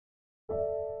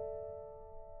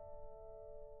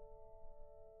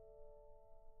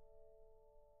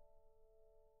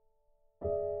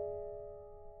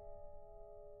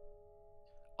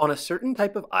On a certain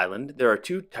type of island, there are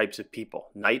two types of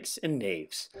people, knights and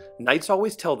knaves. Knights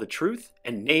always tell the truth,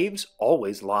 and knaves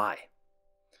always lie.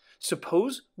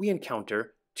 Suppose we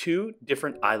encounter two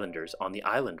different islanders on the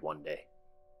island one day.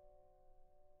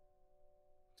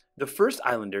 The first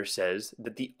islander says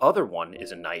that the other one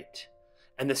is a knight,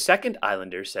 and the second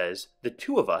islander says the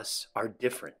two of us are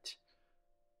different.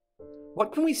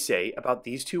 What can we say about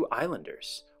these two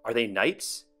islanders? Are they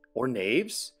knights or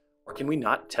knaves, or can we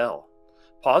not tell?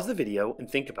 Pause the video and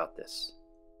think about this.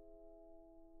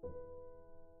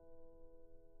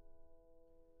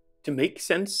 To make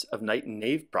sense of knight and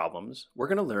knave problems, we're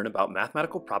going to learn about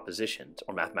mathematical propositions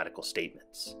or mathematical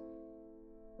statements.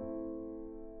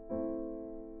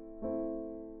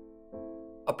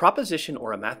 A proposition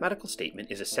or a mathematical statement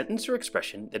is a sentence or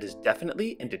expression that is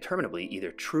definitely and determinably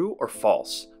either true or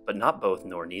false, but not both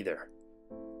nor neither.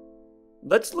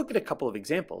 Let's look at a couple of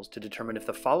examples to determine if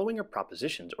the following are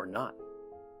propositions or not.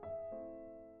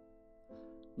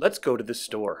 Let's go to the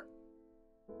store.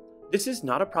 This is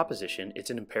not a proposition, it's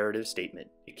an imperative statement.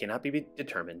 It cannot be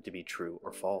determined to be true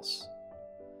or false.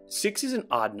 6 is an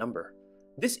odd number.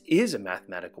 This is a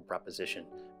mathematical proposition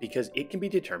because it can be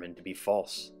determined to be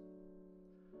false.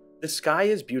 The sky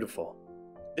is beautiful.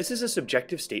 This is a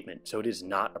subjective statement, so it is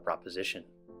not a proposition.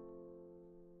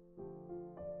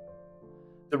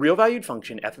 The real-valued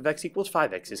function f of x equals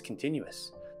 5x is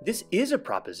continuous. This is a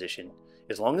proposition.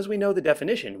 As long as we know the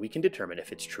definition, we can determine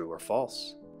if it's true or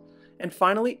false. And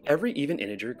finally, every even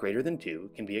integer greater than 2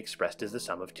 can be expressed as the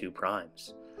sum of two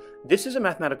primes. This is a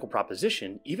mathematical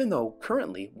proposition, even though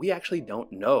currently we actually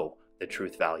don't know the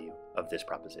truth value of this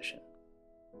proposition.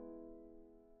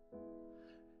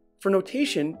 For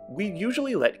notation, we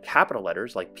usually let capital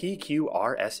letters like P, Q,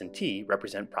 R, S, and T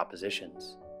represent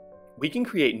propositions. We can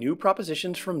create new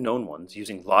propositions from known ones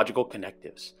using logical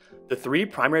connectives. The three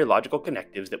primary logical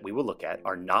connectives that we will look at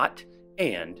are not,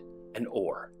 and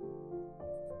or.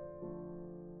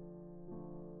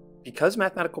 Because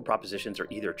mathematical propositions are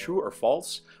either true or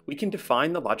false, we can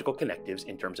define the logical connectives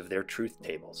in terms of their truth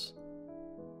tables.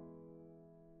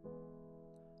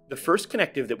 The first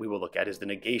connective that we will look at is the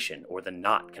negation, or the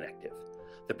not connective.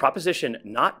 The proposition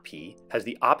not P has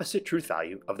the opposite truth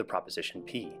value of the proposition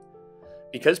P.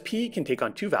 Because P can take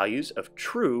on two values of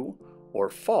true or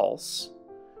false,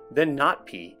 then not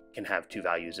P can have two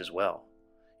values as well.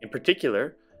 In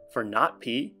particular, for not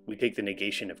P, we take the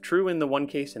negation of true in the one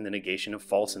case and the negation of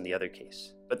false in the other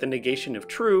case. But the negation of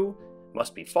true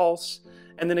must be false,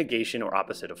 and the negation or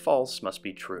opposite of false must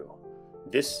be true.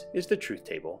 This is the truth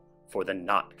table for the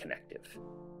not connective.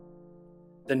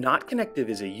 The not connective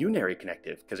is a unary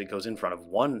connective because it goes in front of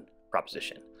one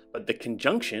proposition, but the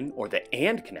conjunction, or the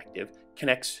and connective,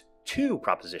 connects two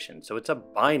propositions, so it's a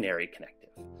binary connective.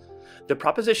 The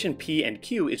proposition P and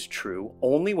Q is true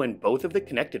only when both of the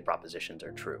connected propositions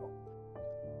are true.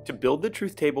 To build the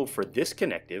truth table for this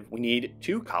connective, we need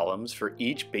two columns for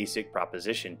each basic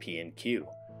proposition P and Q.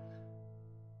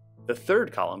 The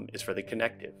third column is for the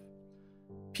connective.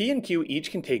 P and Q each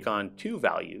can take on two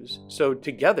values, so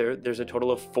together there's a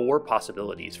total of 4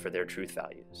 possibilities for their truth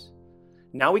values.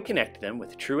 Now we connect them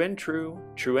with true and true,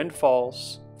 true and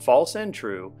false, false and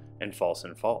true, and false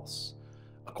and false.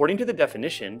 According to the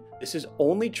definition, this is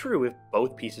only true if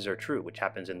both pieces are true, which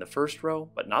happens in the first row,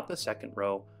 but not the second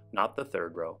row, not the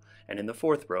third row, and in the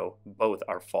fourth row, both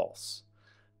are false.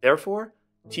 Therefore,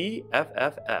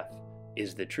 TFFF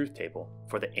is the truth table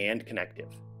for the AND connective.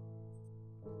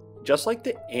 Just like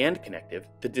the AND connective,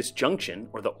 the disjunction,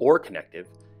 or the OR connective,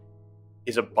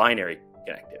 is a binary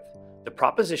connective. The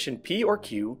proposition P or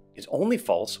Q is only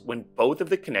false when both of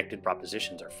the connected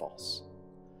propositions are false.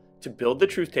 To build the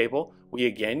truth table, we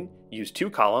again use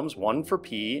two columns, one for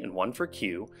P and one for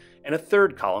Q, and a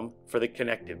third column for the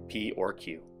connective P or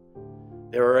Q.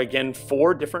 There are again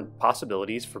 4 different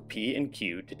possibilities for P and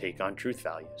Q to take on truth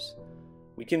values.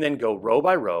 We can then go row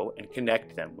by row and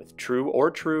connect them with true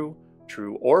or true,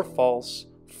 true or false,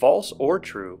 false or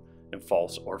true, and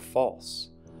false or false.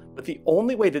 But the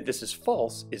only way that this is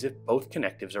false is if both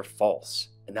connectives are false,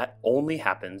 and that only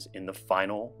happens in the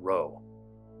final row.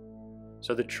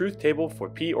 So the truth table for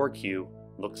P or Q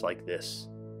looks like this.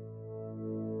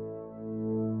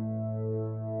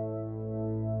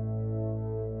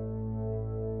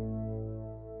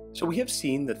 So we have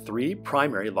seen the 3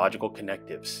 primary logical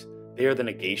connectives. They are the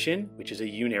negation, which is a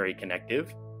unary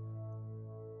connective,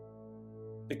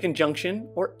 the conjunction,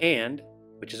 or AND,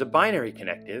 which is a binary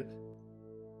connective,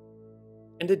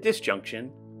 and the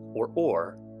disjunction,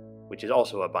 or, which is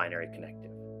also a binary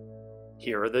connective.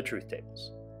 Here are the truth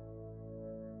tables.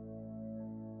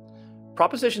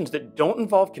 Propositions that don't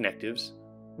involve connectives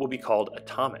will be called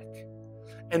atomic.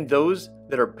 and those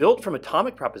that are built from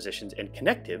atomic propositions and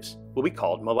connectives will be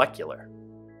called molecular.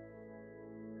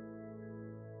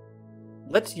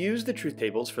 Let's use the truth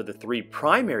tables for the three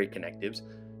primary connectives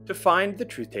to find the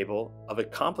truth table of a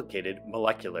complicated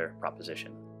molecular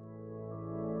proposition.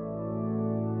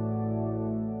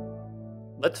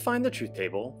 Let's find the truth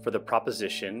table for the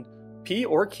proposition P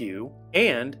or Q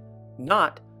and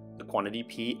not the quantity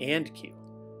P and Q.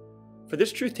 For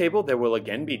this truth table, there will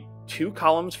again be 2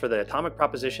 columns for the atomic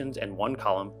propositions and 1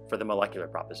 column for the molecular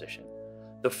proposition.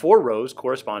 The 4 rows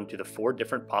correspond to the 4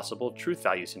 different possible truth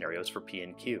value scenarios for P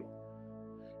and Q.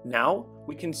 Now,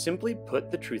 we can simply put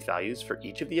the truth values for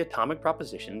each of the atomic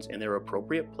propositions in their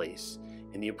appropriate place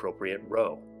in the appropriate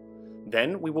row.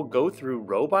 Then we will go through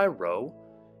row by row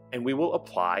and we will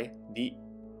apply the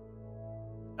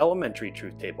elementary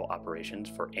truth table operations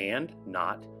for and,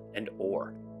 not, and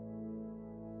or.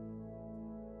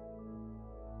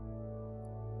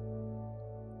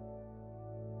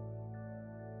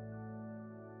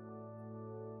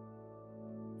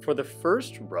 For the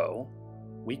first row,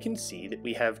 we can see that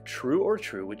we have true or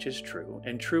true, which is true,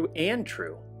 and true and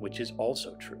true, which is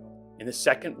also true. In the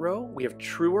second row, we have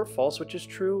true or false, which is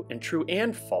true, and true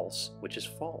and false, which is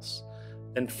false.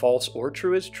 Then false or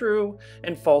true is true,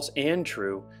 and false and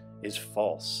true is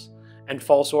false. And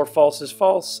false or false is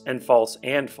false, and false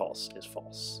and false is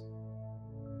false.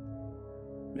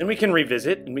 Then we can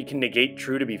revisit and we can negate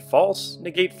true to be false,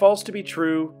 negate false to be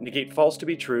true, negate false to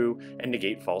be true, and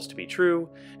negate false to be true.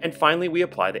 And finally, we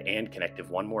apply the and connective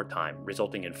one more time,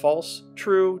 resulting in false,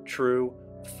 true, true,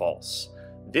 false.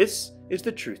 This is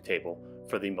the truth table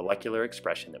for the molecular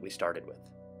expression that we started with.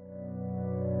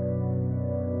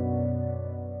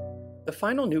 The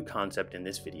final new concept in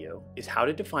this video is how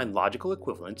to define logical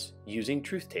equivalence using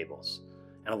truth tables.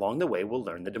 And along the way, we'll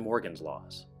learn the DeMorgan's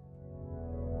laws.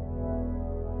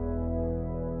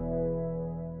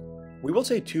 We will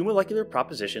say 2 molecular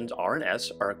propositions R and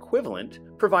S are equivalent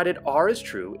provided R is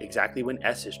true exactly when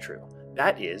S is true.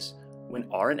 That is, when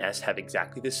R and S have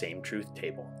exactly the same truth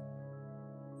table.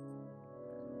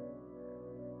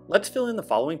 Let's fill in the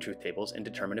following truth tables and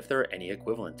determine if there are any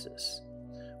equivalences.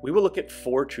 We will look at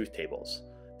 4 truth tables: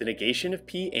 the negation of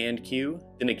P and Q,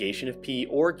 the negation of P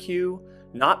or Q,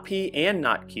 not P and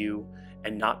not Q,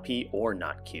 and not P or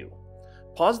not Q.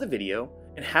 Pause the video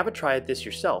and have a try at this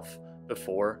yourself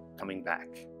before coming back.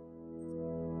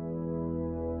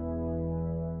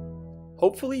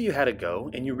 Hopefully you had a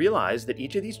go and you realized that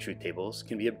each of these truth tables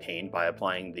can be obtained by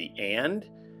applying the and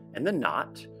the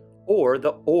not, or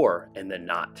the or and the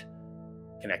not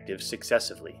connectives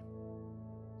successively.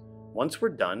 Once we're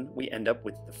done, we end up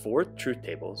with the 4 truth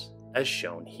tables as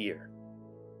shown here.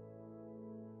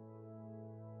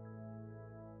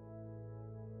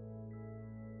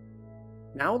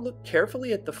 Now look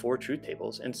carefully at the 4 truth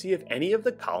tables and see if any of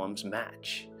the columns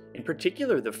match. In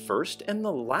particular, the first and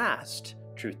the last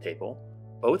truth table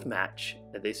both match,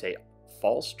 that they say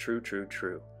false, true, true,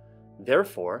 true.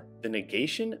 Therefore, the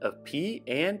negation of P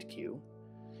and Q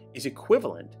is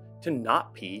equivalent to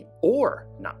not P or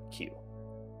not Q.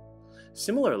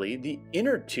 Similarly, the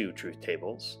inner 2 truth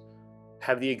tables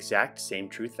have the exact same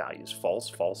truth values, false,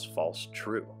 false, false,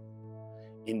 true.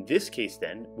 In this case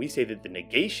then, we say that the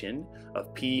negation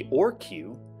of P or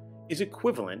Q is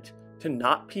equivalent to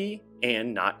not P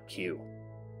and not Q.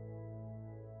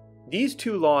 These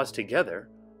 2 laws together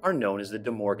are known as the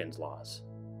DeMorgan's laws,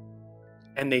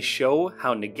 and they show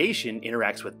how negation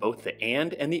interacts with both the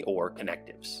and the or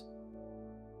connectives.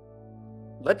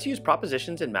 Let's use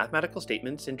propositions and mathematical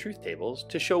statements in truth tables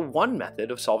to show one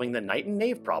method of solving the Knight and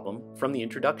Knave problem from the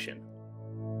introduction.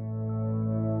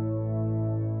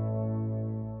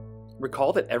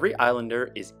 Recall that every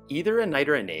islander is either a knight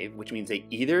or a knave, which means they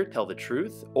either tell the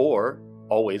truth or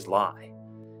always lie.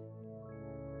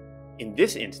 In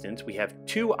this instance, we have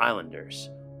 2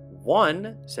 islanders.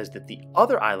 One says that the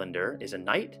other islander is a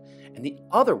knight, and the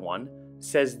other one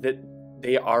says that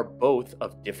they are both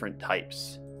of different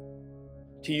types.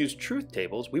 To use truth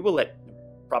tables, we will let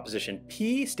proposition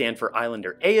P stand for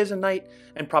islander A as a knight,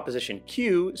 and proposition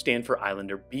Q stand for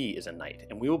islander B as a knight,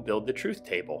 and we will build the truth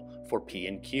table for P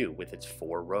and Q with its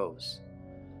 4 rows.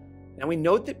 Now we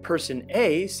note that person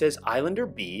A says islander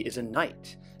B is a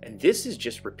knight, and this is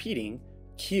just repeating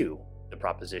Q, the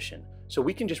proposition, so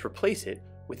we can just replace it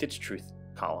with its truth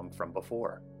column from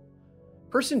before.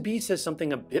 Person B says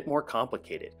something a bit more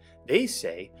complicated. They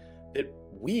say that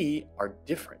we are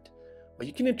different. Well,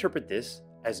 you can interpret this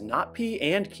as not P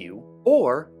and Q,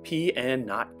 or P and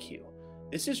not Q.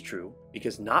 This is true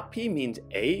because not P means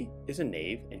A is a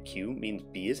knave and Q means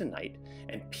B is a knight,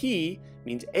 and P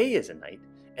means A is a knight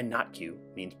and not Q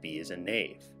means B is a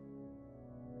knave.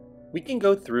 We can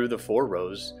go through the 4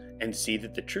 rows and see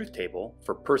that the truth table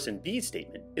for person B's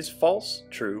statement is false,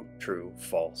 true, true,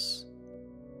 false.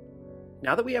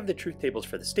 Now that we have the truth tables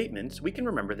for the statements, we can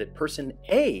remember that person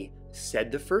A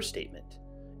said the first statement,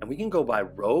 and we can go by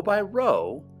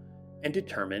row and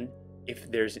determine if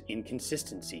there's an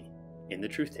inconsistency in the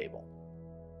truth table.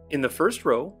 In the first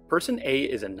row, person A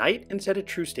is a knight and said a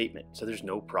true statement, so there's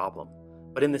no problem.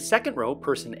 But in the second row,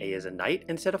 person A is a knight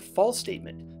and said a false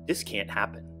statement. This can't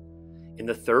happen. In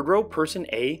the third row, person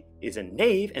A is a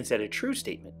knave and said a true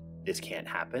statement. This can't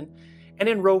happen. And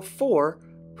in row 4,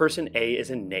 person A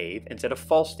is a knave and said a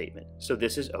false statement, so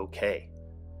this is okay.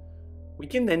 We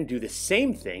can then do the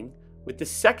same thing with the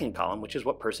second column, which is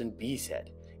what person B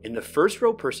said. In the first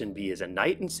row, person B is a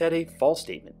knight and said a false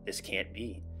statement. This can't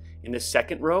be. In the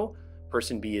second row,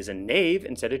 person B is a knave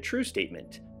and said a true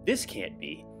statement. This can't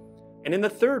be. And in the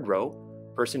third row,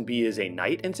 person B is a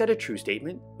knight and said a true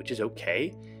statement, which is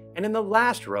okay. And in the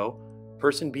last row,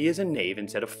 person B is a knave and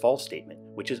said a false statement,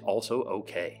 which is also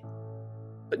okay.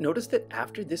 But notice that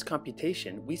after this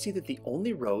computation, we see that the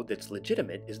only row that's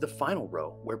legitimate is the final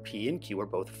row, where P and Q are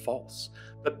both false.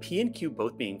 But P and Q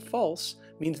both being false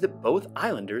means that both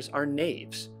islanders are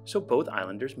knaves, so both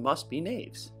islanders must be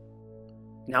knaves.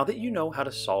 Now that you know how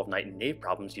to solve knight and knave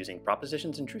problems using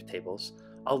propositions and truth tables,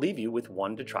 I'll leave you with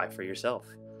one to try for yourself.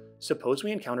 Suppose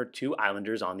we encounter 2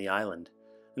 islanders on the island,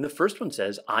 and the first one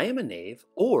says, I am a knave,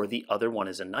 or the other one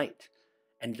is a knight.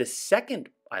 And the second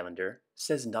islander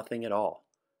says nothing at all.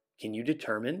 Can you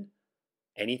determine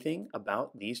anything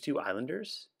about these 2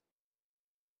 islanders?